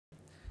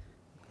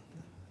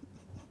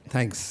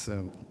Thanks,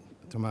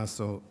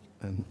 Tommaso,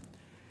 and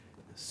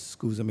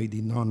scusami di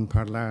non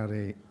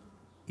parlare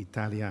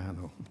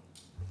italiano.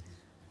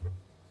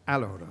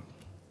 Allora,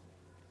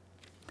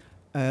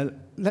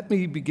 let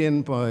me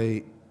begin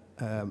by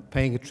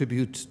paying a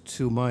tribute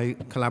to my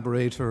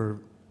collaborator,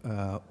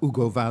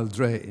 Ugo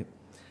Valdre.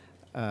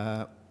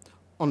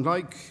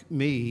 Unlike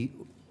me,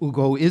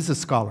 Ugo is a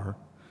scholar,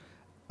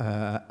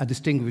 a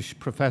distinguished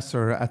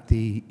professor at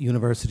the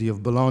University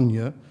of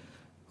Bologna,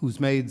 who's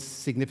made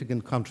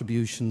significant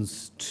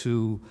contributions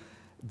to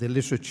the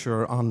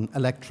literature on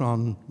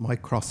electron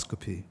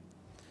microscopy.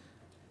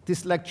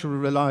 This lecture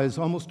relies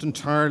almost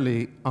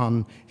entirely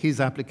on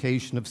his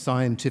application of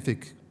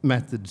scientific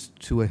methods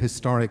to a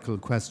historical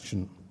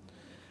question.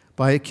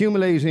 By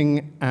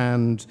accumulating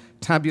and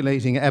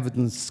tabulating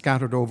evidence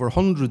scattered over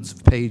hundreds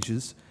of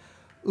pages,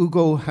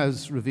 Ugo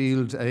has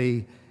revealed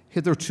a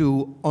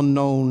hitherto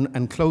unknown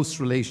and close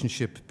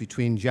relationship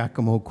between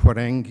Giacomo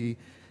Quarenghi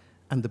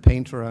and the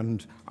painter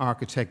and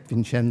architect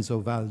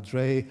Vincenzo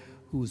Valdre,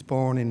 who was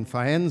born in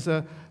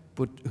Faenza,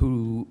 but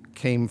who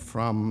came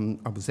from,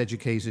 or was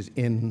educated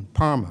in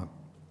Parma.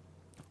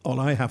 All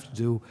I have to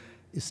do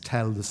is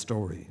tell the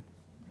story.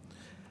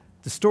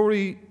 The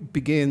story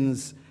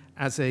begins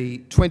as a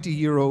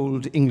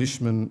 20-year-old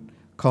Englishman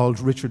called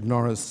Richard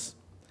Norris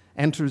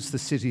enters the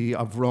city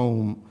of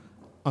Rome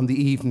on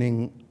the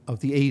evening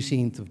of the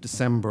 18th of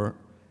December,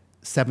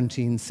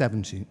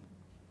 1770.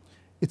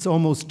 It's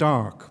almost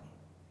dark,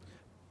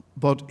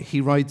 but he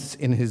writes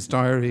in his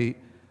diary,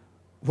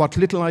 "What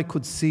little I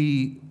could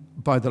see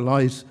by the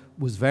light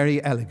was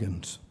very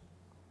elegant."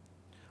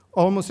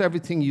 Almost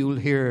everything you'll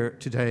hear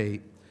today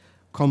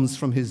comes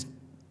from his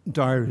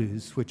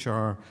diaries, which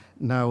are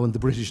now in the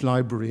British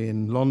Library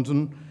in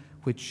London,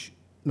 which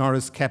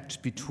Norris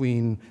kept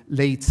between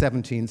late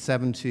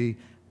 1770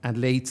 and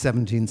late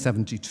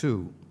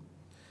 1772.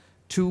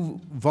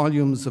 2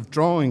 volumes of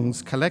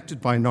drawings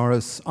collected by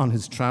Norris on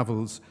his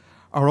travels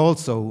are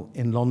also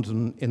in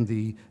London in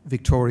the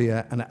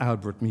Victoria and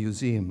Albert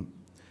Museum.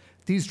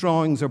 These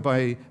drawings are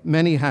by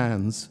many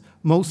hands,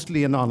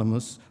 mostly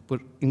anonymous, but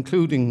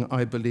including,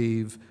 I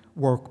believe,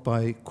 work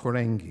by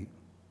Quarenghi.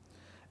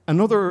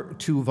 Another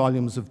 2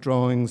 volumes of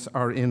drawings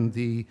are in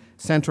the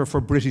Centre for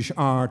British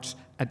Art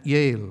at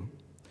Yale.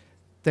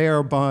 They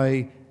are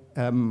by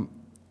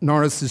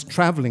Norris's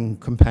travelling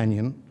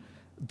companion,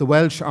 the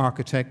Welsh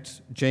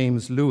architect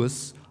James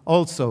Lewis,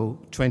 also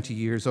 20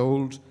 years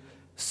old,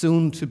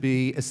 soon to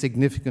be a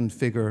significant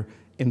figure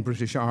in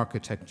British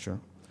architecture.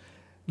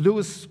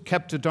 Lewis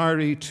kept a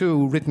diary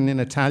too, written in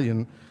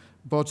Italian,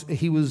 but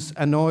he was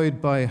annoyed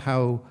by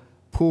how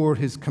poor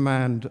his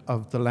command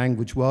of the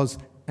language was,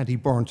 and he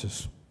burnt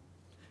it.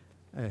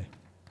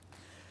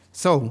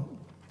 So,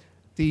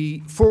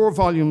 the 4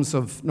 volumes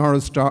of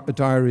Norris'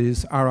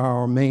 diaries are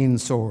our main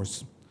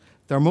source.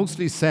 They're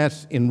mostly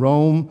set in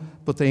Rome,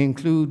 but they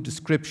include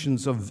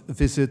descriptions of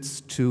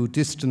visits to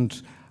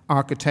distant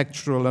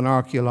architectural and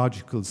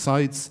archaeological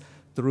sites,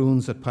 the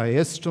ruins at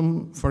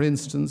Paestum, for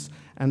instance,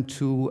 and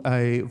to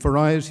a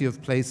variety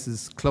of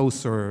places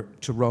closer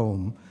to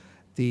Rome,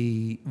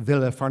 the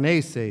Villa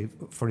Farnese,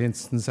 for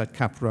instance, at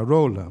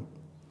Caprarola.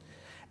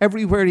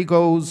 Everywhere he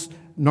goes,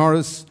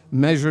 Norris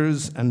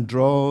measures and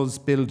draws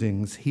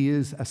buildings. He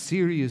is a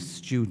serious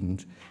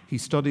student. He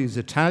studies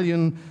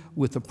Italian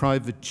with a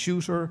private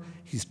tutor.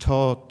 He's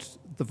taught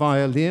the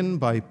violin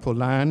by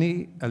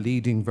Pollani, a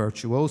leading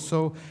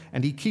virtuoso,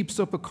 and he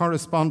keeps up a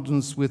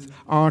correspondence with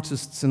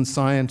artists and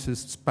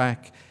scientists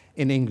back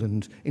in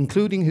England,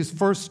 including his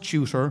first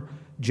tutor,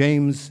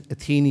 James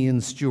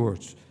Athenian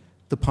Stewart,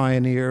 the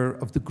pioneer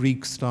of the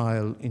Greek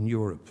style in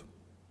Europe.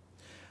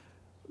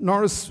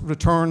 Norris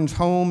returned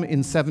home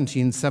in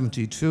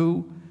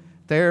 1772.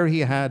 There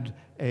he had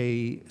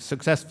a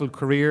successful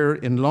career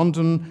in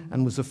London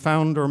and was a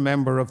founder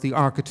member of the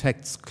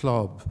Architects'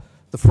 Club,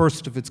 the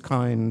first of its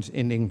kind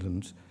in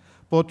England.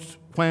 But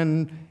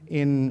when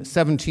in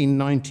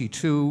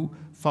 1792,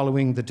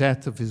 following the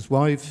death of his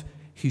wife,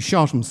 he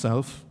shot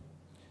himself,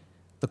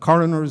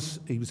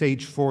 he was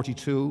age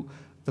 42,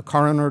 the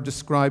coroner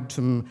described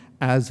him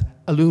as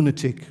a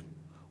lunatic,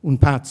 un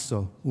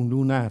pazzo, un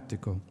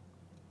lunatico.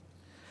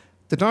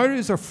 The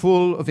diaries are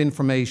full of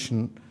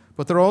information,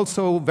 but they're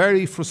also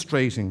very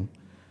frustrating.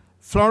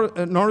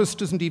 Norris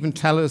doesn't even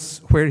tell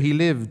us where he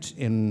lived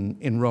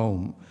in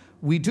Rome.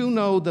 We do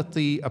know that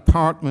the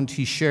apartment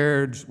he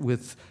shared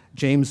with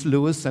James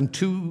Lewis and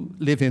 2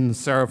 live-in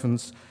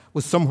servants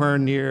was somewhere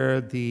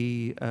near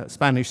the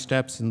Spanish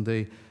Steps on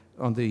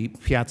the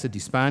Piazza di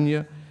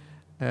Spagna,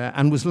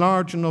 and was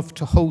large enough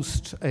to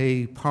host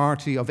a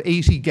party of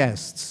 80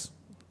 guests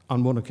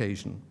on one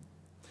occasion.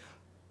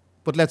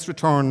 But let's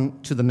return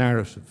to the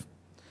narrative.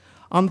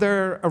 On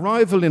their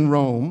arrival in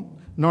Rome,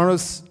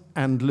 Norris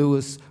and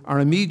Lewis are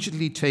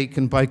immediately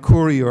taken by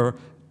courier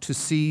to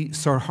see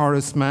Sir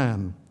Horace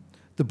Mann,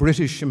 the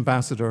British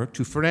ambassador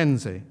to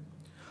Firenze,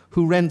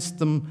 who rents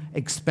them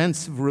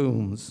expensive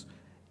rooms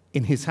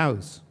in his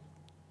house.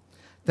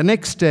 The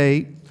next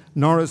day,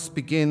 Norris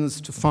begins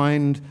to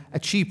find a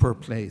cheaper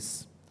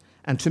place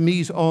and to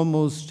meet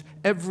almost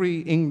every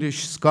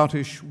English,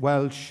 Scottish,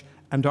 Welsh,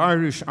 and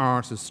Irish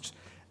artist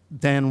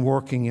then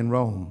working in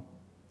Rome.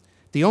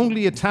 The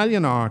only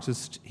Italian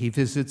artist he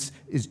visits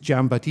is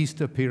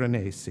Giambattista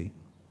Piranesi.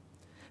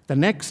 The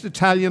next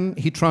Italian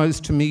he tries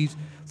to meet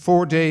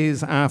 4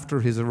 days after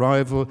his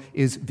arrival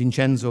is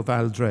Vincenzo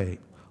Valdrei.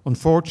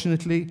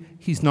 Unfortunately,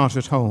 he's not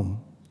at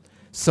home.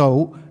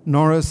 So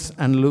Norris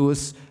and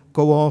Lewis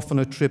go off on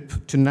a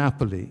trip to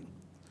Napoli.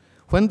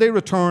 When they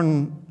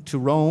return to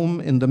Rome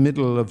in the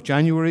middle of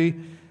January,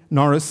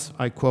 Norris,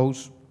 I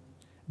quote,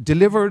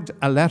 delivered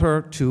a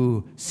letter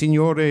to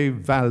Signore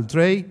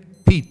Valdrei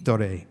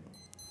Pittore.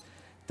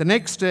 The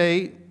next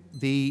day,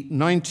 the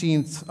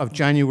 19th of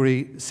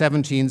January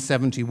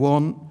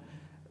 1771,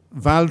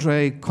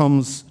 Valdrei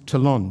comes to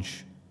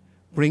lunch,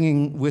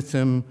 bringing with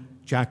him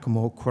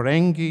Giacomo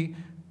Quarenghi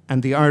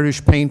and the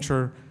Irish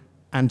painter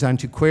and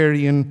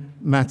antiquarian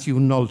Matthew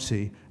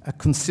Nulty, a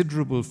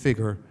considerable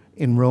figure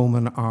in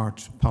Roman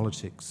art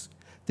politics.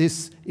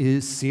 This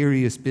is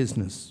serious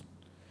business.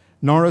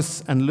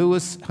 Norris and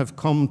Lewis have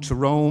come to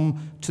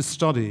Rome to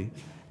study,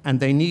 and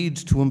they need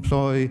to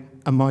employ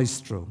a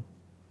maestro.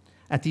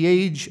 At the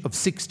age of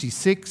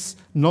 66,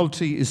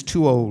 Nulty is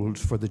too old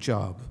for the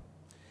job.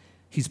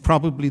 He's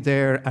probably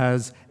there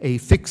as a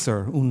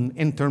fixer, un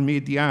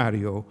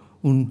intermediario,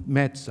 un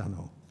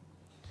mezzano.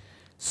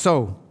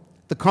 So,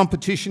 the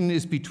competition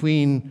is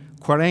between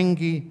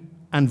Quarenghi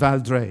and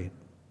Valdrei.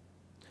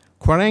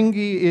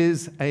 Quarenghi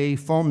is a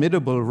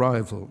formidable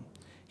rival.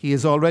 He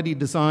has already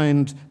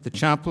designed the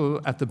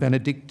chapel at the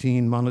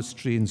Benedictine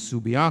monastery in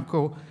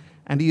Subiaco,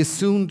 and he is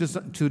soon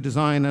to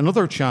design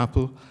another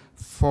chapel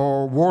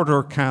for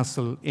Wardour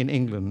Castle in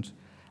England,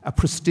 a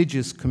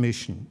prestigious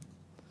commission.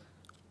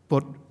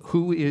 But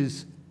who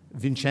is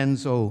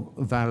Vincenzo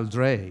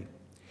Valdrei?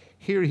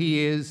 Here he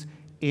is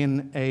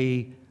in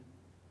a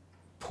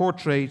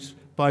portrait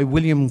by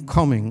William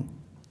Cumming,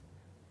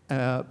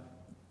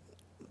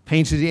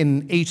 painted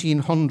in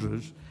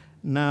 1800,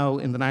 now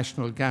in the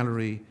National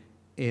Gallery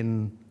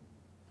in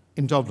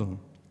Dublin.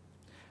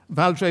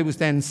 Valdrei was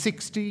then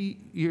 60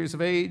 years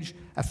of age,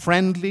 a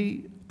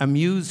friendly,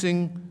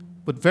 amusing,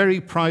 but very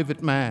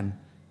private man,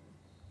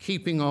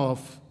 keeping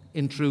off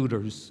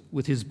intruders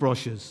with his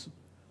brushes,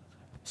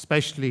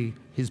 especially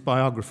his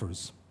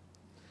biographers.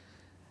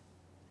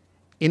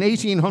 In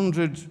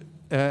 1800,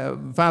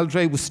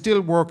 Valdrei was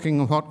still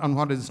working on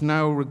what is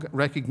now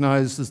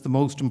recognized as the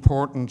most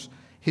important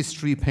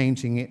history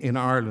painting in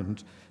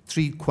Ireland,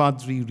 3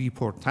 quadri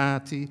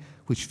riportati,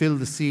 which fill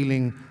the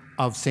ceiling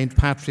of St.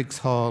 Patrick's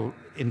Hall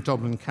in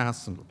Dublin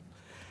Castle.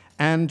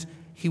 And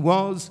he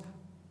was,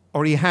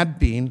 or he had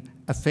been,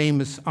 a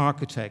famous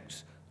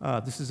architect.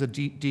 This is a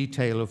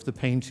detail of the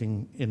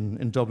painting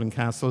in Dublin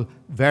Castle,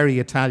 very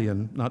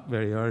Italian, not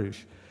very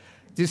Irish.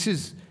 This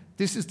is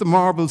the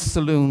Marble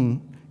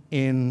Saloon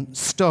in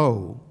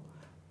Stowe.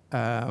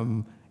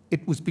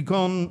 It was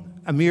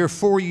begun a mere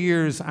 4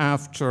 years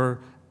after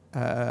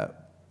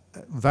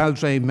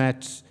Valdrei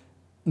met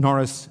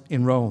Norris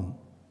in Rome.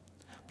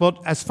 But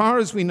as far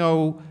as we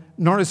know,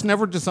 Norris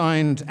never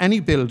designed any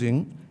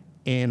building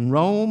in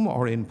Rome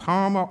or in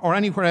Parma or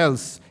anywhere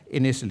else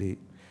in Italy.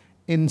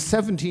 In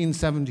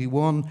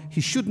 1771,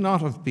 he should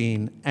not have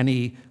been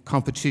any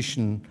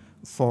competition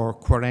for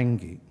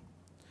Quarenghi.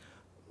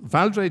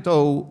 Valdrei,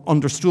 though,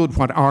 understood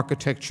what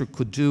architecture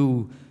could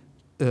do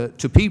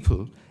to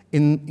people.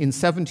 In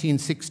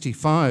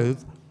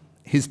 1765,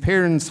 his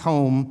parents'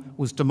 home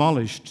was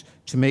demolished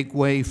to make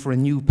way for a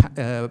new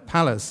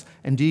palace,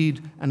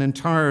 indeed an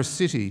entire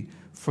city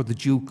for the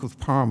Duke of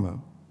Parma.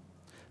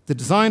 The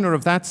designer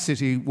of that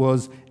city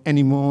was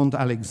Enimond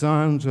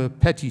Alexandre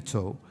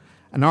Petitot,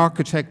 an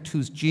architect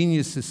whose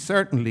genius is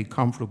certainly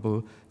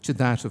comparable to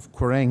that of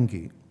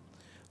Quarenghi.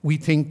 We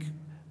think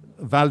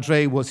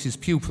Valdrei was his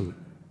pupil.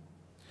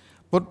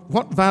 But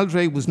what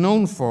Valdrei was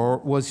known for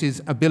was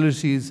his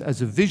abilities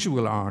as a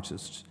visual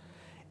artist.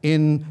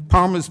 In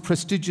Parma's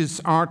prestigious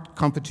art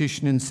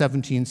competition in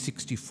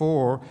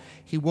 1764,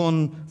 he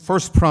won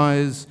first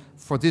prize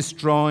for this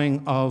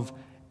drawing of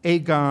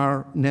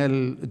Egar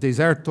nel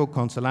deserto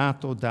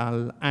consolato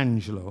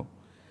dall'angelo.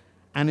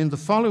 And in the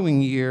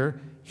following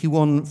year, he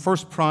won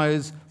first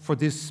prize for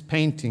this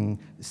painting,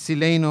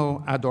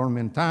 Sileno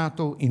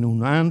addormentato in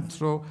un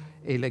antro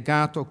e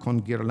legato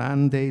con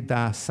ghirlande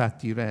da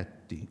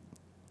satiretti.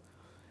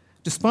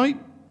 Despite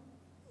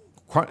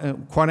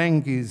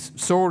Quarenghi's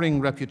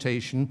soaring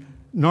reputation,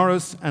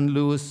 Norris and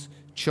Lewis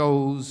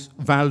chose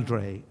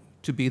Valdrei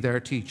to be their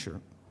teacher.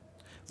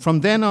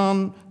 From then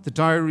on, the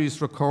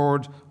diaries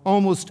record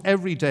almost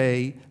every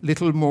day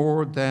little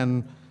more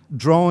than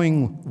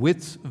drawing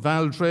with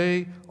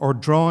Valdrei or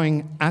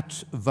drawing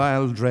at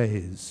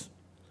Valdrei's.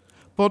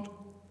 But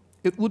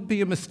it would be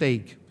a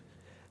mistake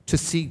to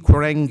see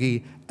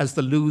Quarenghi as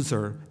the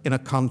loser in a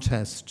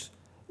contest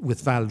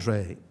with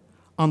Valdrei.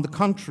 On the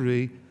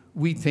contrary,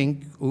 we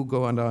think,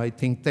 Ugo and I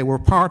think, they were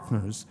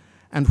partners.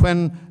 And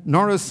when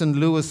Norris and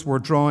Lewis were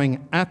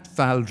drawing at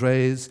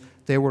Valdrei's,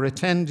 they were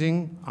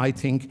attending, I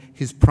think,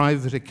 his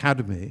private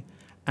academy.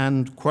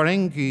 and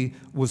Quarenghi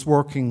was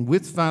working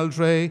with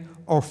Valdre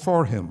or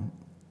for him.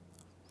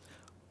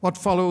 What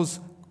follows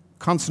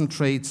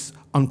concentrates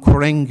on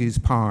Quarenghi's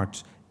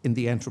part in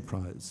the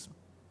enterprise.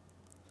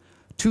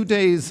 2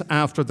 days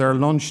after their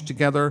lunch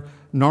together,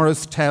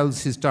 Norris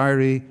tells his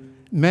diary,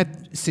 "Met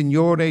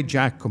Signore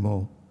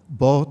Giacomo,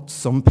 bought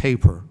some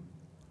paper."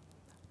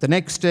 The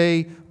next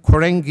day,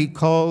 Quarenghi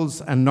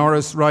calls and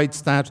Norris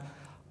writes that,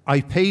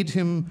 "I paid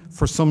him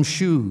for some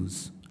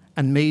shoes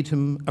and made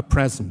him a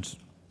present."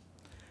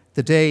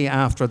 The day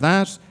after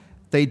that,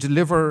 they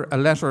deliver a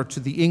letter to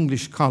the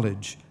English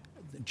College,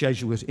 the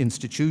Jesuit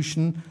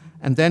institution,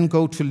 and then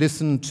go to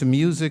listen to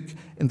music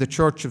in the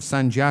church of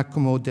San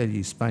Giacomo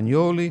degli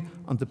Spagnoli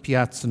on the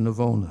Piazza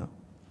Navona.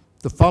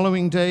 The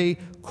following day,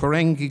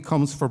 Quarenghi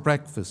comes for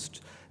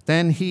breakfast.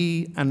 Then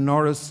he and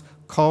Norris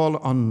call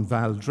on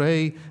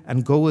Valdre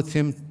and go with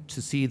him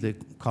to see the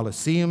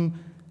Colosseum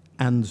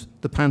and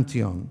the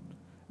Pantheon,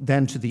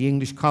 then to the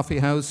English Coffee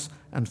House,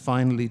 and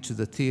finally to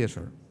the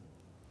theatre.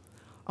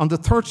 On the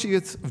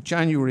 30th of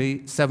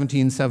January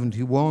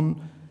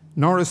 1771,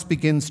 Norris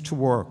begins to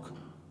work.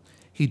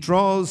 He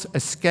draws a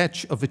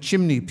sketch of a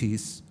chimney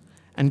piece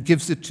and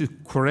gives it to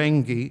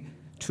Quarenghi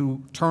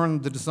to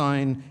turn the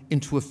design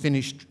into a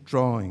finished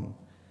drawing.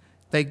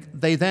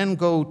 They then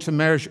go to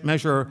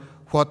measure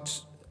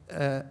what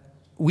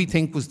we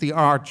think was the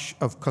Arch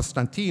of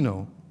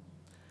Costantino.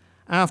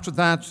 After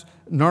that,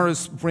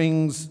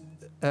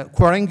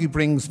 Quarenghi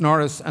brings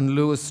Norris and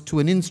Lewis to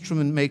an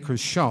instrument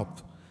maker's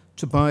shop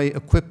to buy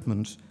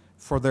equipment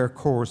for their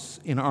course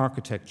in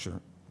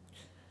architecture.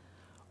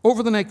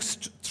 Over the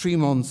next 3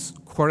 months,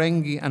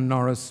 Quarenghi and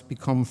Norris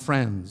become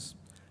friends.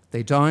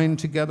 They dine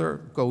together,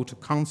 go to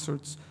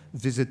concerts,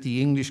 visit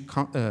the English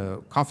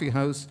coffee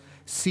house,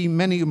 see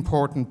many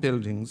important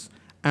buildings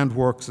and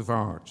works of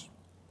art.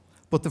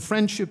 But the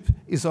friendship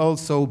is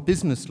also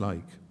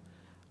businesslike.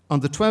 On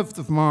the 12th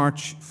of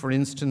March, for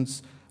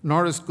instance,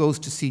 Norris goes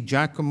to see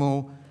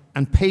Giacomo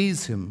and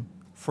pays him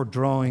for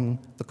drawing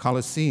the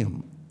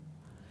Colosseum.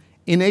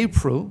 In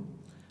April,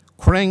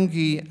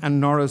 Quarenghi and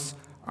Norris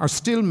are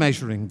still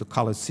measuring the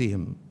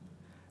Colosseum.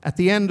 At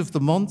the end of the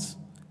month,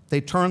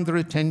 they turn their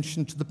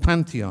attention to the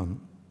Pantheon.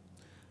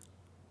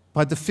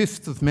 By the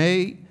 5th of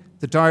May,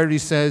 the diary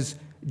says,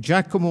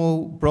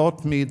 "Giacomo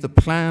brought me the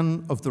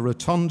plan of the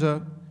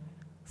rotunda,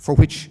 for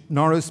which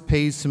Norris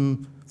pays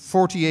him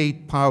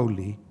 48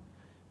 paoli,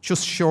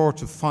 just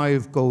short of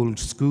 5 gold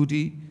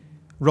scudi,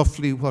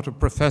 roughly what a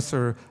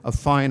professor of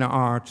fine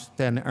art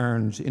then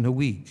earned in a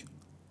week."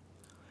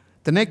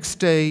 The next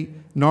day,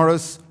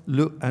 Norris,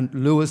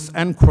 Lewis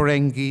and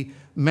Quarenghi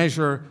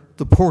measure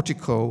the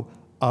portico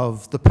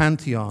of the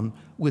Pantheon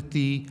with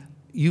the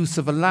use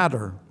of a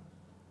ladder.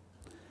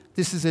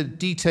 This is a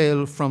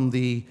detail from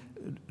the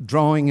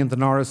drawing in the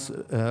Norris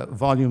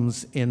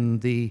volumes in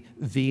the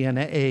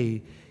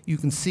V&A. You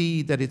can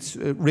see that it's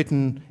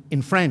written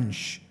in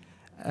French.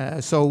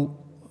 So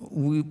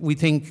we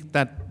think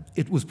that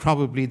it was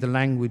probably the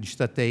language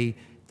that they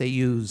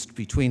used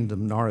between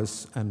them,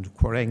 Norris and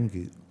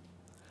Quarenghi.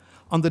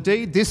 On the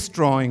day this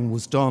drawing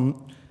was done,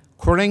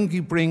 Quarenghi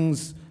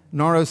brings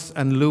Norris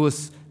and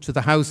Lewis to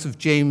the house of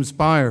James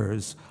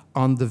Byers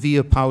on the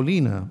Via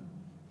Paolina.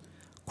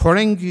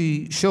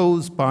 Quarenghi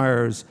shows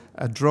Byers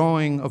a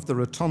drawing of the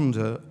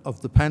rotunda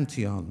of the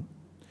Pantheon.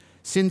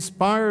 Since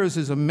Byers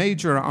is a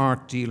major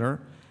art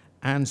dealer,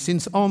 and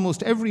since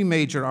almost every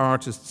major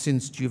artist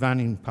since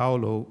Giovanni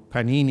Paolo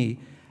Panini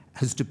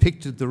has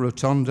depicted the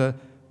rotunda,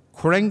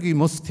 Quarenghi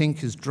must think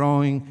his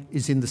drawing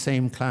is in the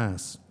same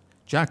class.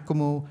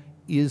 Giacomo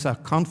is a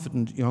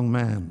confident young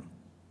man.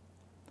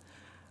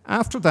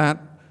 After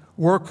that,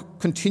 work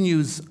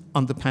continues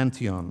on the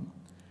Pantheon,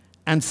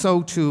 and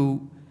so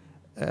too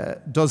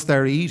does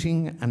their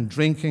eating and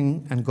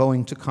drinking and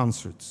going to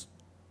concerts.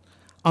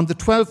 On the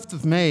 12th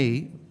of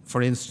May,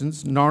 for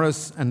instance,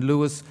 Norris and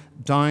Lewis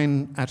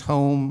dine at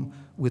home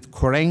with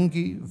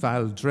Quarenghi,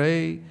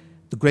 Valdre,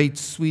 the great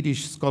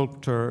Swedish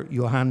sculptor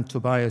Johann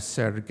Tobias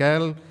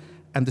Sergel,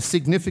 and the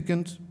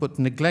significant but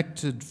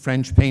neglected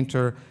French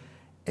painter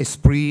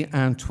Esprit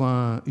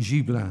Antoine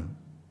Gibelin.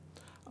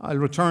 I'll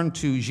return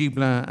to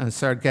Gibelin and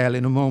Sergel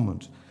in a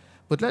moment,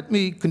 but let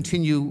me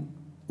continue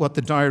what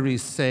the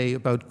diaries say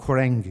about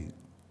Quarenghi.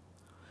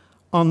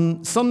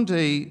 On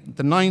Sunday,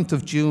 the 9th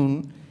of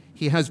June,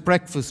 he has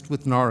breakfast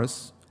with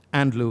Norris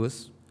and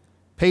Lewis,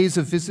 pays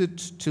a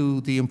visit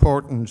to the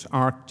important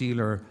art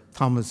dealer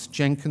Thomas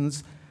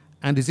Jenkins,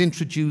 and is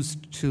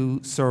introduced to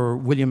Sir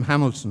William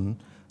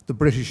Hamilton, the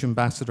British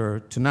ambassador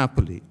to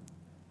Napoli.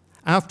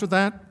 After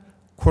that,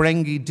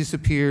 Quarenghi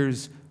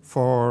disappears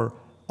for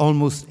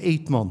almost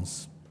 8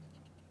 months.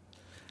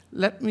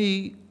 Let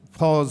me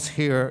pause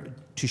here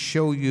to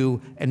show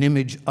you an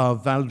image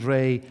of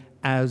Valdre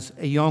as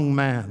a young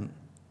man.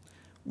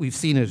 We've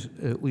seen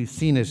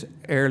it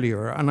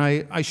earlier, and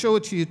I show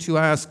it to you to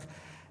ask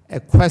a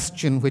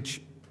question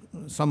which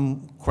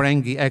some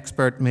Quarenghi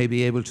expert may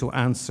be able to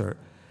answer.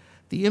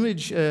 The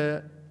image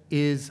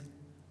is,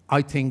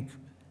 I think,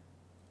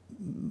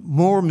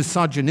 more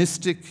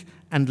misogynistic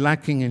and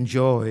lacking in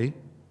joy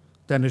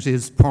than it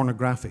is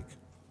pornographic,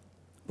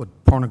 but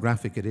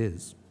pornographic it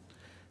is.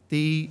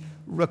 The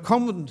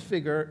recumbent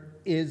figure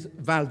is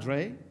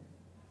Valdrey.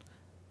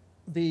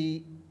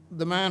 The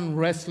man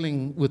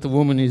wrestling with the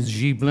woman is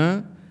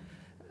Gibelin.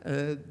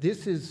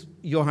 This is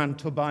Johann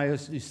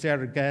Tobias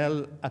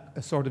Usergel,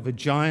 a sort of a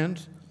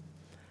giant.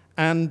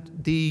 And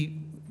the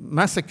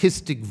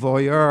masochistic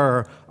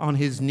voyeur on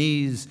his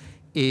knees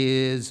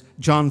is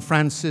John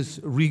Francis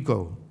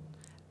Rigaud,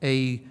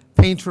 a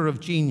painter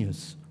of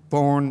genius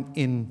born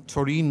in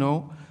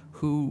Torino,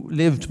 who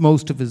lived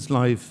most of his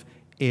life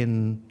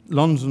in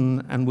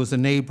London and was a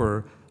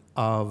neighbor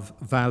of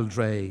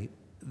Valdrey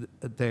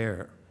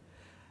there.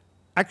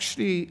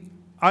 Actually,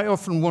 I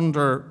often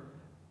wonder,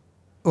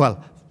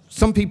 well,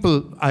 some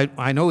people,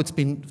 I know it's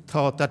been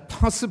thought that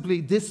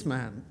possibly this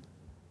man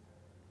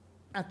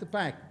at the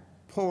back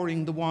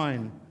pouring the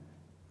wine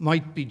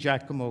might be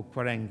Giacomo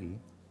Quarenghi.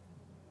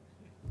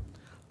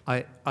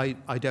 I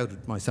doubt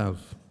it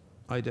myself.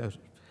 I doubt it.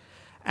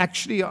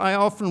 Actually, I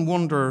often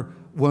wonder,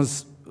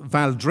 was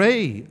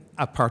Valdrey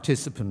a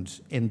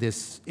participant in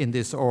this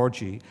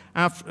orgy?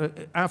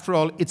 After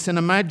all, it's an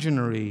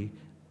imaginary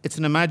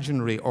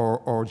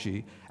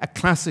orgy, a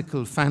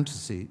classical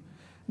fantasy,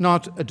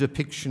 not a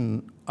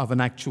depiction of an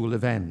actual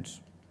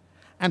event.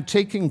 And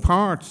taking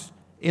part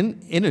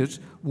in it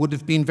would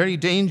have been very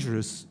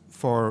dangerous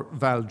for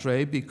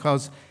Valdrey,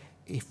 because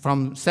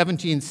from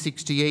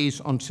 1768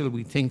 until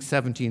we think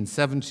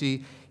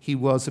 1770, he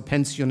was a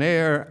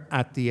pensionnaire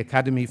at the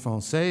Académie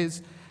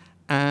Française,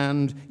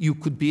 and you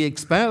could be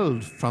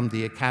expelled from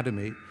the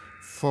Academy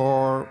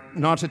for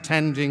not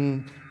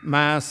attending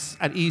Mass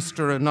at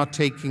Easter and not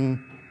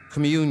taking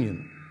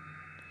communion.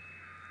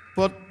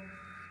 But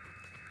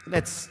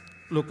let's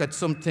look at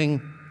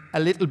something a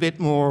little bit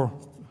more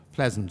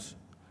pleasant.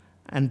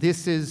 And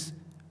this is,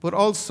 but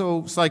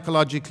also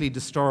psychologically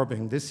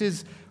disturbing. This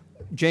is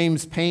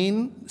James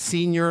Payn,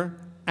 Senior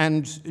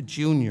and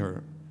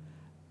Junior.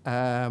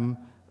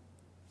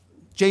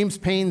 James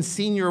Payn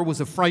Senior was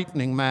a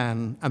frightening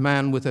man, a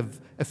man with a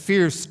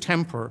fierce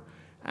temper,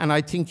 and I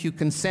think you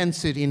can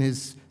sense it in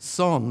his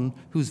son,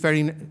 who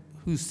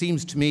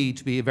seems to me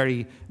to be a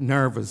very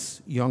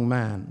nervous young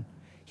man.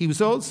 He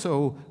was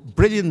also a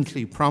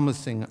brilliantly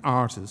promising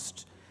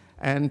artist,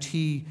 and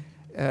he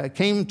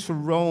came to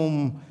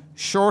Rome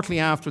shortly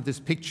after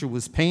this picture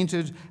was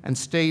painted and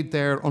stayed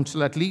there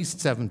until at least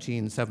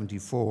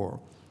 1774.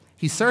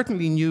 He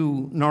certainly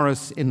knew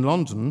Norris in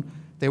London.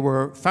 They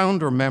were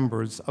founder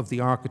members of the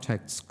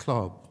Architects'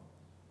 Club.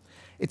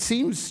 It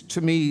seems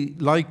to me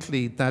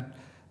likely that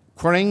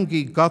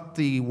Quarenghi got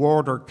the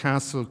Wardour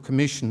Castle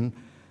commission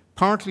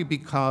partly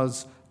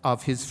because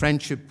of his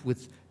friendship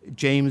with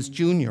James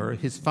Jr.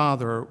 His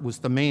father was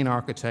the main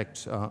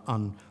architect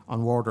on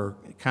Wardour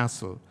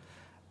Castle.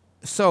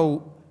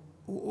 So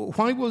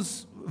why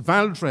was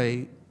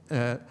Valdrey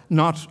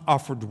not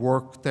offered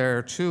work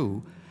there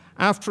too?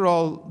 After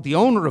all, the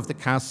owner of the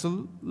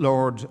castle,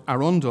 Lord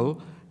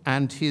Arundel,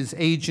 and his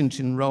agent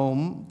in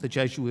Rome, the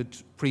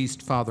Jesuit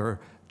priest Father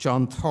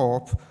John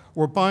Thorpe,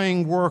 were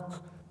buying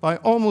work by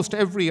almost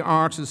every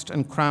artist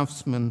and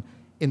craftsman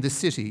in the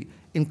city,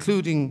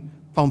 including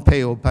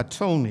Pompeo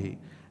Battoni.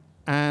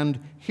 And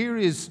here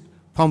is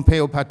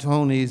Pompeo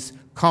Battoni's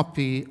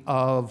copy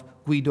of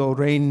Guido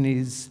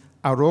Reni's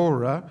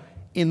Aurora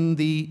in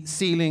the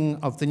ceiling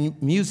of the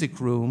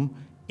music room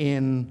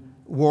in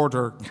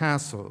Wardour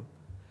Castle.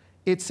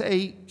 It's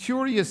a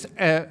curious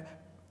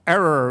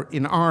error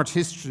in art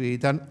history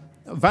that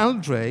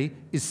Valdrey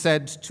is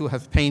said to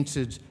have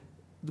painted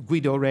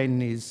Guido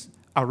Reni's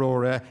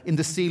Aurora in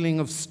the ceiling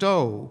of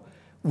Stowe.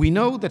 We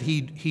know that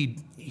he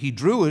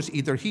drew it,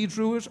 either he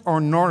drew it or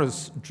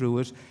Norris drew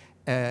it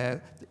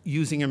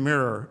using a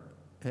mirror,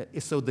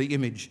 so the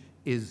image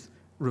is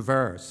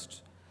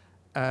reversed.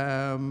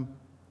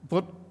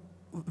 But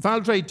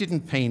Valdrey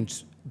didn't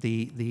paint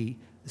this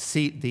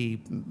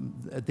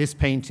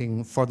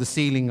painting for the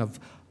ceiling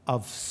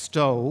of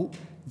Stowe.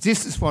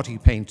 This is what he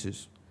painted.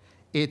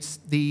 It's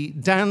the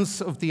Dance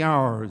of the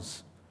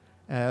Hours,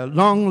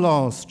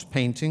 long-lost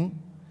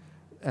painting,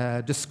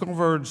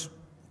 discovered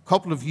a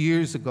couple of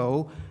years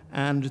ago,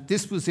 and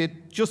this was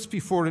it just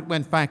before it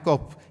went back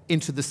up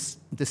into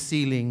the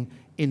ceiling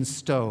in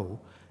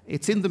Stowe.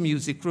 It's in the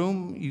music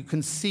room. You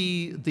can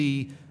see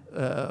the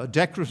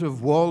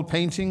decorative wall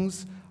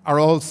paintings are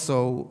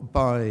also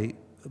by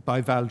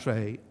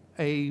Valdrey.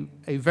 A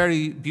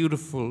very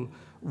beautiful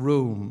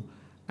room.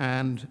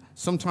 And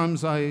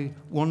sometimes I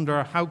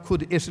wonder, how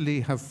could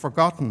Italy have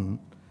forgotten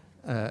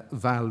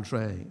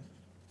Valdrey?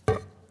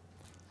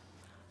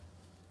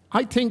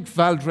 I think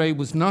Valdrey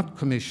was not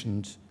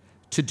commissioned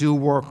to do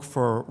work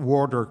for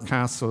Wardour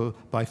Castle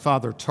by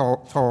Father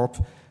Thorpe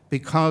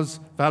because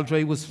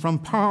Valdrey was from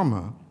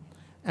Parma,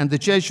 and the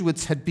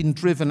Jesuits had been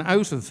driven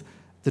out of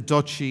the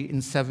duchy in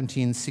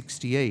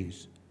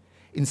 1768.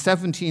 In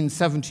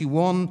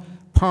 1771,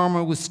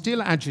 Parma was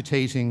still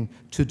agitating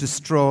to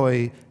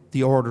destroy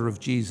the Order of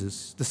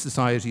Jesus, the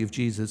Society of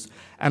Jesus.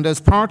 And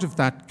as part of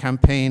that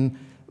campaign,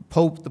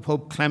 the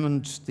Pope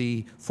Clement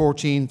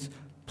XIV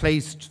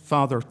placed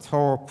Father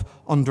Thorpe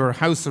under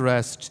house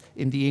arrest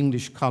in the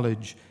English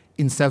College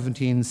in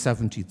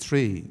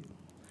 1773.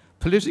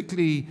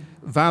 Politically,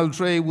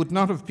 Valdres would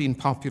not have been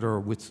popular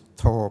with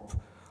Thorpe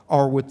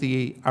or with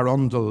the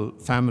Arundel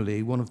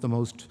family, one of the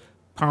most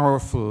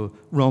powerful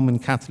Roman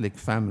Catholic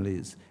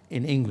families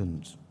in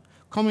England.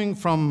 Coming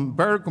from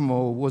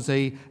Bergamo was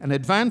an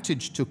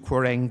advantage to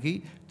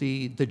Quarenghi.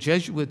 The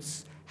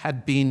Jesuits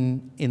had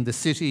been in the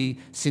city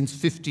since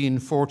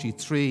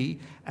 1543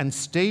 and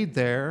stayed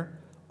there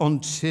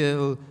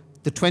until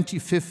the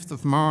 25th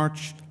of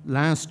March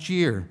last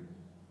year,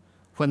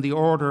 when the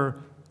order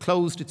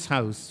closed its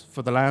house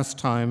for the last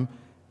time,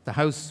 the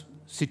house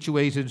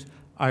situated,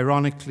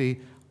 ironically,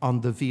 on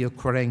the Via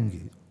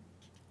Quarenghi.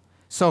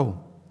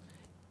 So,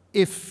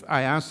 if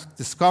I ask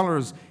the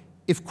scholars,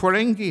 if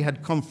Quarenghi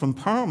had come from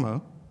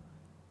Parma,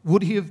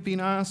 would he have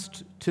been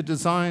asked to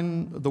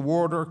design the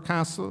Wardour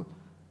Castle?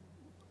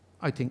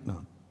 I think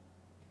not.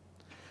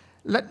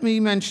 Let me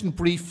mention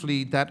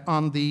briefly that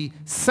on the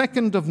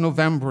 2nd of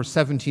November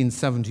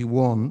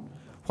 1771,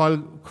 while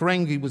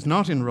Quarenghi was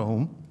not in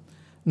Rome,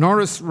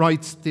 Norris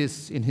writes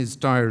this in his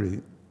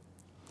diary: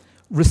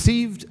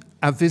 received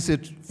a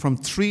visit from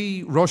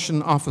 3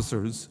 Russian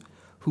officers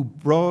who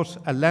brought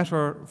a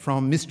letter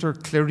from Mr.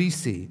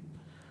 Clerici.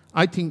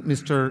 I think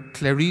Mr.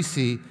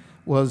 Clerici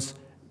was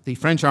the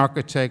French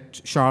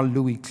architect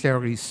Charles-Louis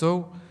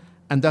Clerisot,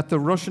 and that the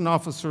Russian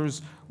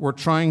officers were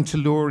trying to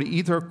lure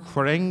either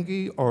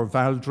Quarenghi or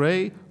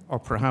Valdres, or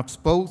perhaps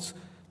both,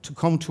 to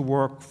come to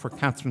work for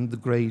Catherine the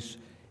Great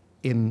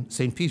in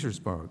St.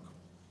 Petersburg.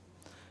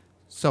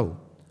 So,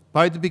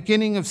 by the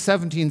beginning of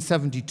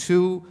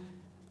 1772,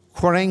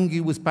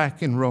 Quarenghi was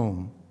back in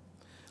Rome.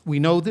 We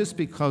know this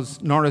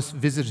because Norris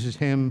visited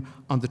him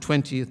on the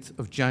 20th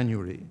of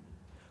January.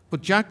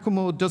 But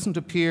Giacomo doesn't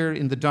appear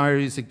in the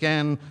diaries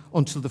again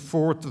until the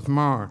 4th of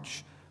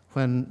March,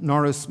 when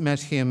Norris met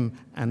him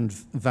and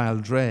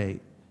Valdres.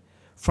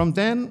 From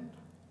then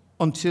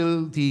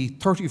until the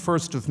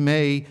 31st of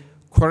May,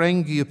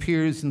 Quarenghi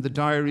appears in the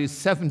diaries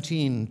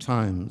 17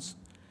 times.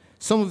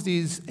 Some of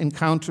these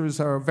encounters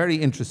are very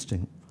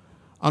interesting.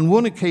 On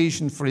one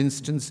occasion, for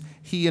instance,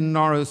 he and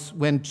Norris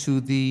went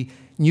to the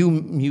new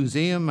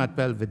museum at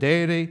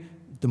Belvedere,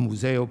 the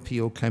Museo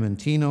Pio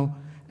Clementino,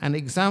 and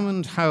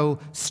examined how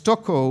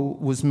stucco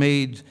was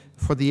made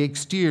for the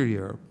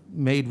exterior,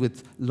 made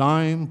with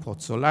lime,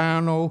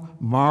 pozzolano,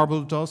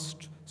 marble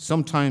dust,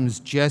 sometimes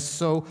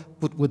gesso,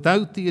 but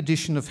without the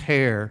addition of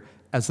hair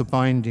as a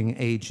binding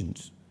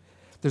agent.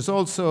 There's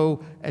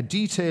also a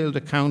detailed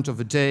account of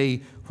a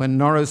day when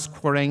Norris,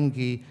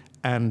 Quarenghi,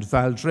 and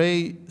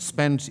Valdres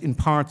spent in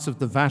parts of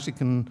the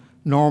Vatican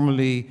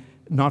normally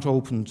not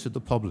open to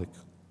the public.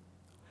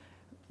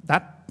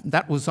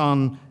 That was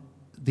on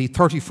the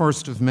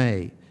 31st of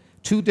May.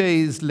 2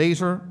 days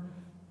later,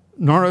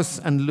 Norris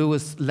and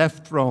Lewis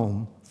left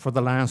Rome for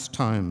the last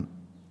time,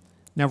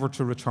 never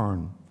to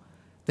return.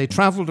 They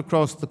traveled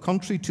across the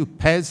country to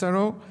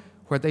Pesaro,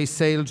 where they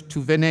sailed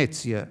to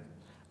Venezia,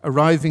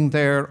 arriving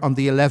there on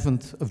the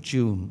 11th of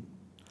June.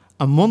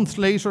 A month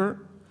later,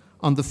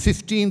 on the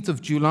 15th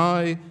of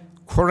July,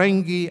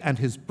 Quarenghi and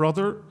his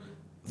brother,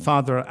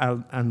 Father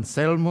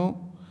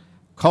Anselmo,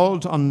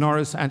 called on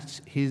Norris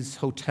at his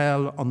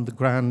hotel on the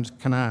Grand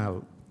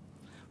Canal.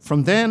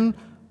 From then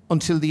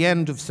until the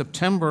end of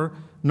September,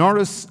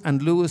 Norris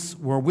and Lewis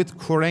were with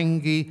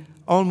Quarenghi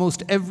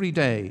almost every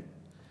day,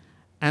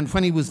 and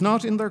when he was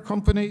not in their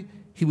company,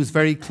 he was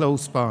very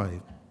close by.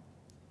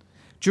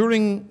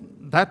 During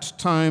that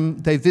time,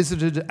 they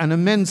visited an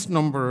immense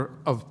number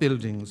of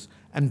buildings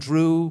and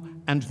drew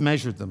and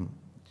measured them.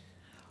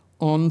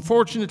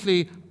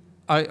 Unfortunately,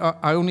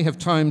 I only have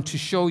time to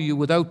show you,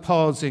 without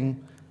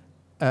pausing,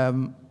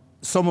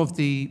 some of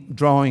the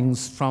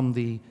drawings from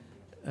the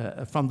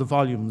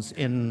volumes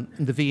in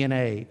the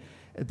V&A.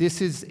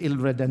 This is Il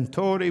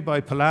Redentore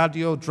by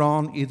Palladio,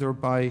 drawn either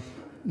by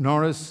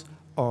Norris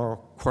or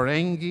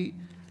Quarenghi.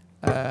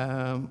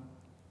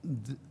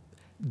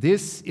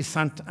 This is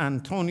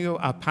Sant'Antonio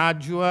a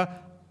Padua.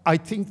 I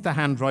think the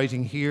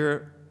handwriting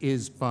here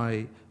is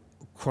by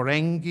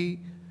Quarenghi.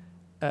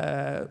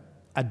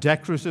 A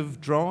decorative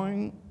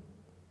drawing,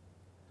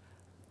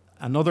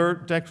 another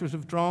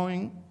decorative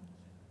drawing,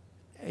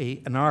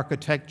 an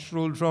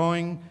architectural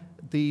drawing,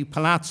 the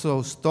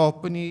Palazzo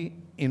Stopani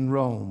in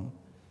Rome.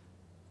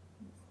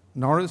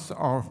 Norris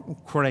or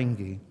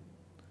Quarenghi.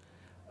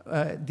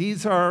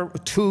 These are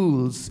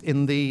tools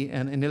in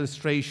an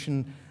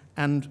illustration,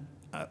 and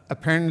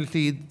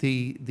apparently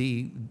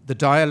the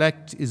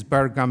dialect is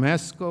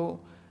bergamasco,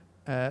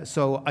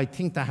 so I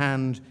think the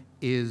hand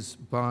is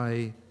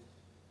by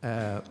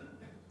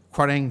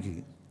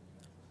Quarenghi.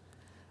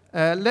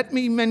 Let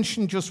me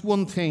mention just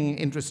one thing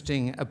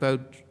interesting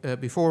about,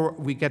 before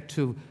we get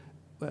to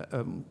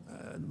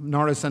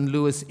Norris and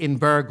Lewis in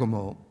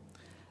Bergamo.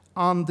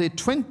 On the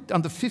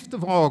 5th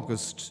of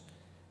August,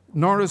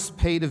 Norris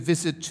paid a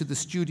visit to the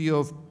studio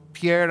of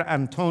Pier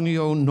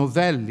Antonio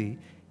Novelli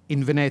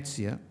in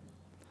Venezia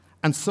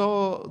and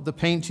saw the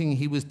painting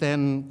he was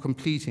then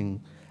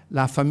completing,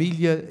 La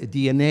Famiglia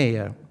di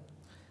Enea.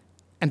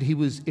 and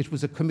it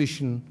was a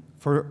commission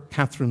for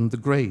Catherine the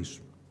Great.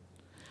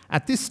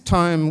 At this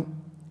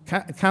time,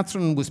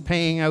 Catherine was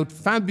paying out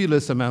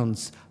fabulous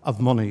amounts of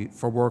money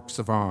for works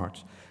of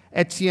art.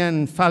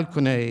 Etienne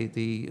Falconet,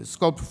 the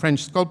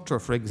French sculptor,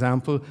 for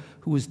example,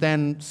 who was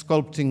then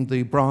sculpting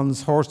the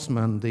bronze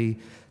horseman, the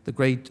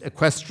great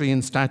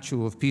equestrian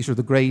statue of Peter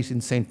the Great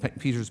in St.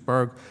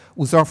 Petersburg,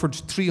 was offered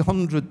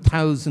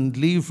 300,000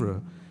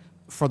 livres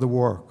for the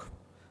work.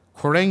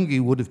 Quarenghi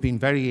would have been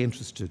very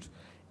interested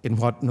in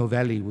what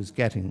Novelli was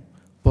getting,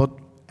 but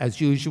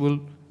as usual,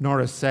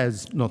 Norris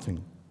says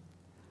nothing.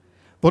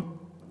 But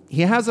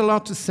he has a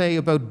lot to say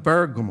about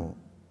Bergamo.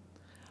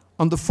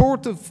 On the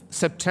 4th of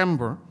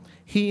September,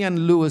 he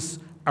and Louis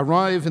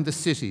arrive in the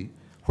city,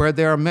 where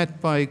they are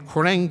met by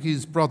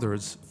Quarenghi's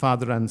brothers,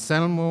 Father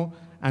Anselmo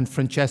and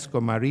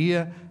Francesco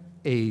Maria,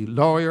 a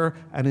lawyer,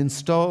 and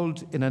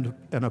installed in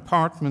an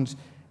apartment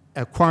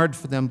acquired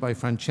for them by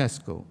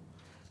Francesco.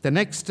 The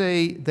next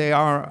day, they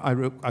are,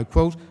 I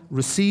quote,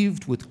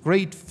 received with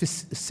great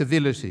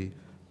civility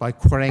by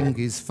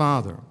Quarenghi's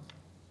father.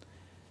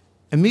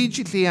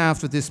 Immediately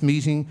after this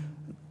meeting,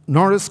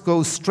 Norris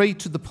goes straight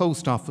to the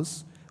post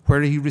office,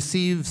 where he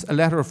receives a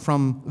letter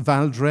from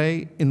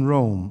Valdre in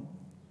Rome.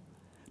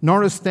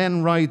 Norris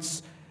then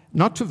writes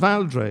not to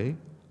Valdre,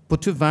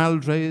 but to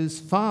Valdre's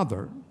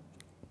father,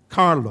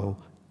 Carlo,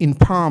 in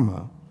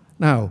Parma.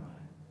 Now,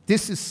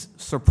 this is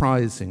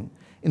surprising.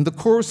 In the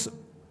course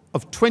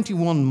of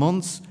 21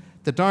 months,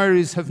 the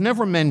diaries have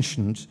never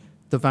mentioned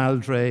the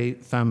Valdre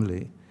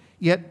family.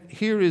 Yet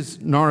here is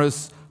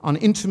Norris on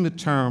intimate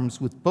terms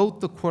with both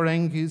the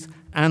Quarenghis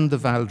and the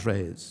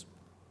Valdres.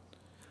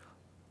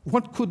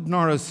 What could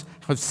Norris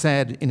have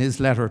said in his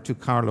letter to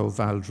Carlo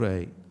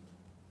Valdre?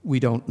 We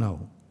don't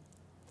know.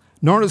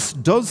 Norris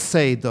does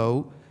say,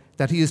 though,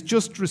 that he has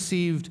just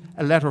received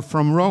a letter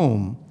from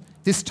Rome,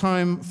 this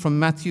time from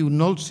Matthew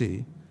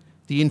Nulty,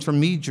 the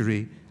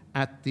intermediary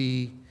at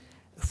the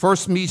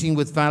first meeting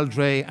with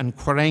Valdre and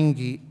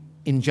Quarenghi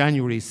in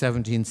January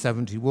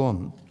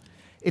 1771.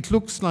 It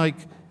looks like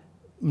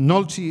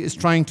Nulty is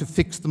trying to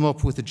fix them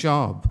up with a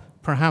job,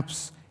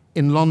 perhaps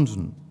in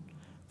London,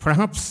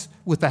 perhaps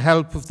with the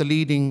help of the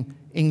leading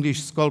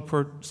English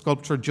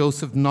sculptor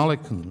Joseph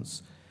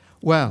Nollekens.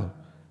 Well,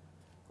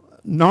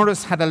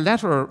 Norris had a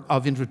letter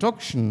of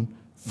introduction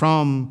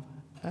from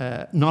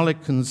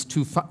Nollekens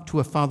to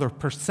a Father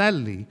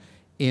Perselli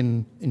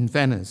in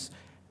Venice.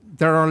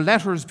 There are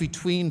letters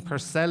between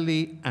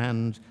Perselli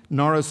and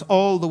Norris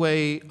all the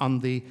way on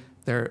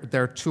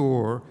their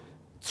tour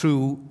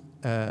through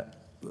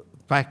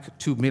back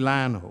to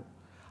Milano.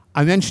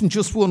 I mentioned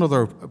just one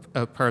other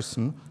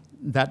person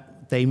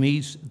that they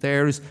meet.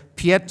 There's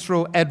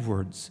Pietro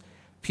Edwards.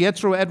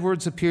 Pietro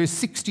Edwards appears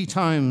 60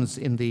 times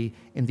in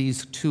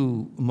these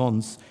 2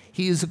 months.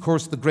 He is, of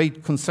course, the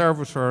great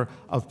conservator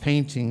of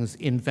paintings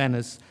in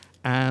Venice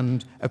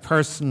and a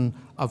person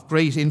of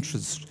great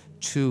interest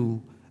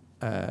to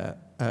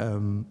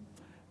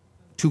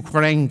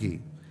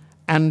Quarenghi.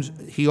 And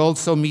he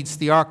also meets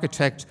the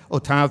architect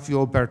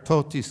Ottavio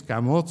Bertotti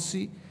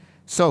Scamozzi.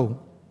 So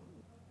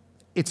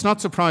it's not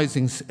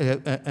surprising.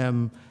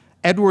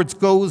 Edwards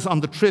goes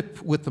on the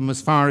trip with them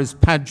as far as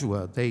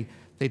Padua. They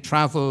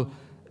travel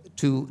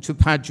to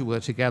Padua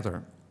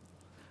together.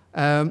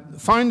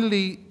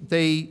 Finally,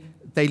 they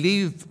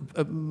leave,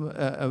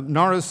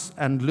 Norris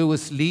and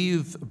Louis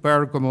leave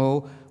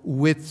Bergamo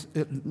with,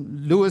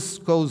 Louis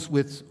goes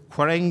with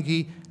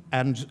Quarenghi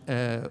and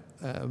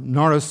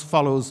Norris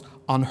follows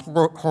on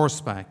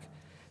horseback.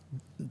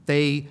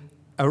 They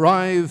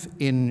arrive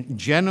in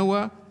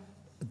Genoa.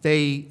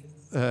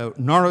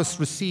 Norris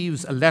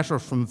receives a letter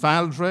from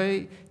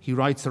Valdre. He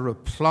writes a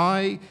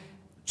reply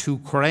to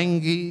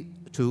Quarenghi,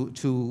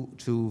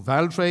 to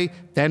Valdre,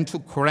 then to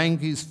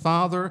Quarenghi's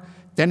father.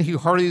 Then he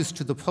hurries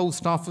to the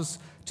post office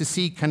to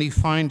see can he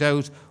find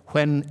out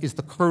when is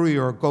the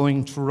courier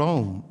going to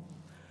Rome.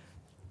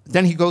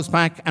 Then he goes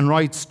back and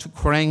writes to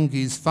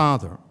Quarenghi's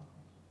father.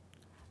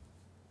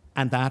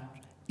 And that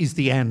is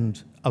the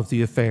end of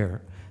the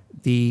affair.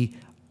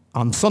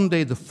 On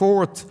Sunday, the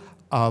 4th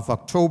of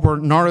October,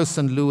 Norris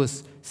and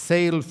Louis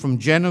sailed from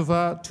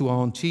Geneva to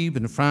Antibes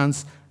in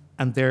France,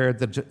 and there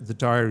the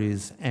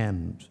diaries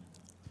end.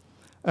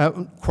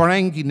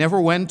 Quarenghi never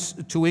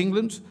went to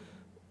England.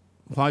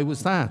 Why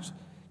was that?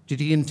 Did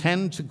he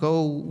intend to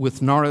go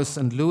with Norris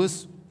and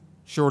Louis?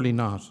 Surely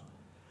not.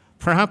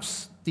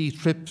 Perhaps the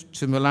trip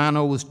to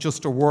Milano was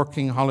just a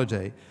working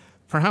holiday.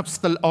 Perhaps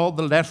all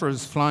the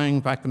letters flying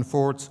back and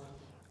forth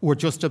were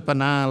just a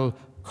banal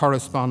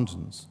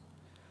correspondence.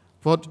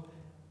 But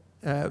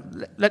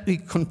let me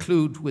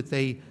conclude with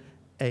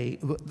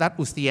that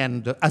was the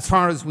end, as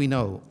far as we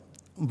know.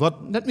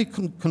 But let me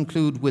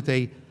conclude with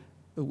a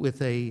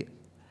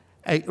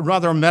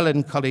rather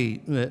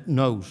melancholy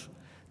note.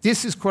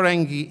 This is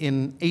Quarenghi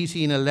in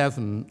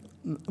 1811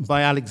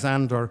 by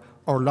Alexander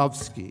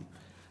Orlovsky.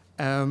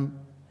 In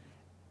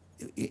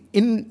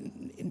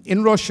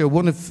Russia,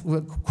 one of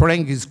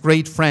Quarenghi's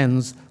great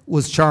friends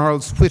was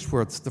Charles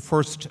Whitworth, the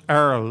first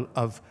Earl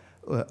of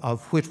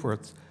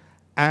Whitworth.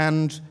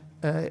 And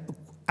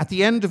at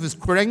the end of his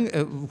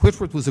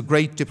Whitworth was a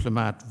great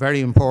diplomat,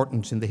 very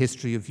important in the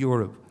history of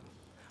Europe.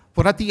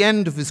 But at the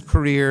end of his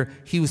career,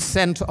 he was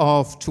sent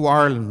off to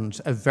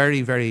Ireland, a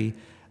very, very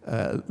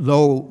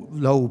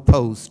low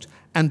post.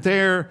 And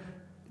there,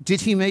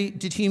 did he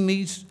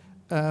meet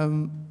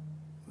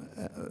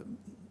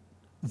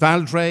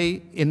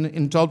Valdray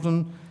in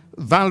Dublin?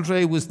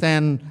 Valdray was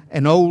then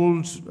an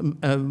old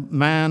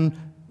man.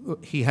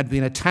 He had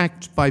been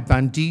attacked by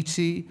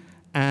banditti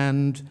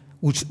and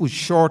which was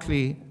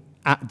shortly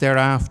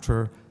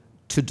thereafter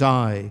to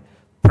die.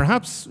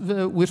 Perhaps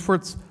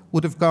Whitworth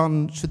would have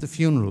gone to the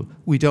funeral.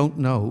 We don't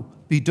know.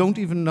 We don't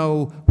even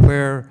know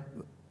where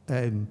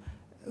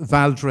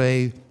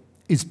Valdray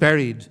is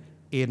buried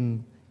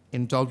in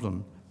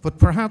Dublin. But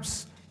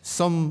perhaps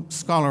some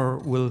scholar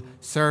will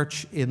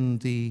search in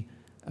the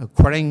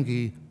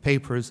Quarenghi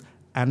papers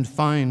and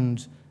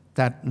find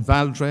that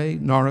Valdray,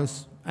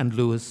 Norris, and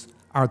Lewis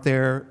are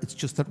there. It's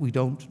just that we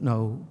don't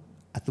know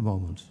at the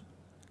moment.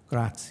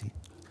 Grazie.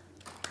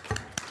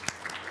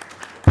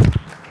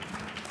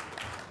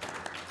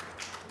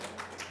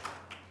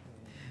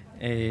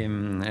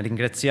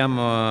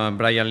 Ringraziamo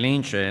Brian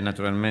Lynch e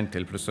naturalmente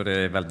il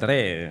professore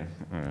Valdray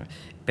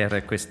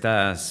per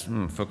questa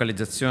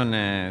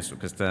focalizzazione su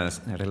questa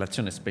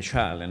relazione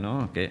speciale,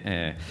 no?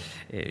 Che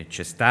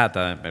c'è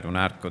stata per un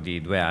arco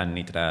di 2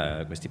 anni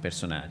tra questi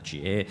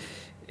personaggi.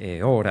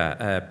 E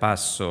ora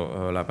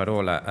passo la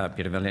parola a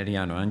Pier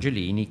Valeriano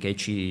Angelini, che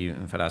ci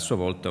farà a sua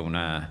volta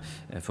una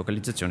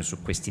focalizzazione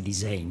su questi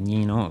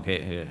disegni, no?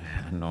 Che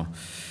hanno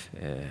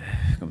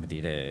come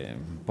dire,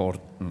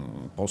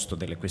 posto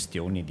delle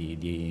questioni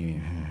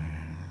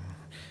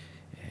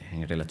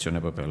in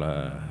relazione proprio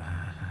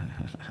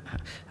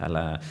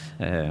alla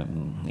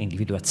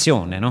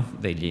individuazione, no?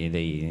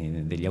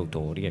 degli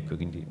autori, ecco,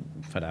 quindi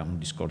farà un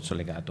discorso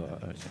legato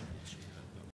a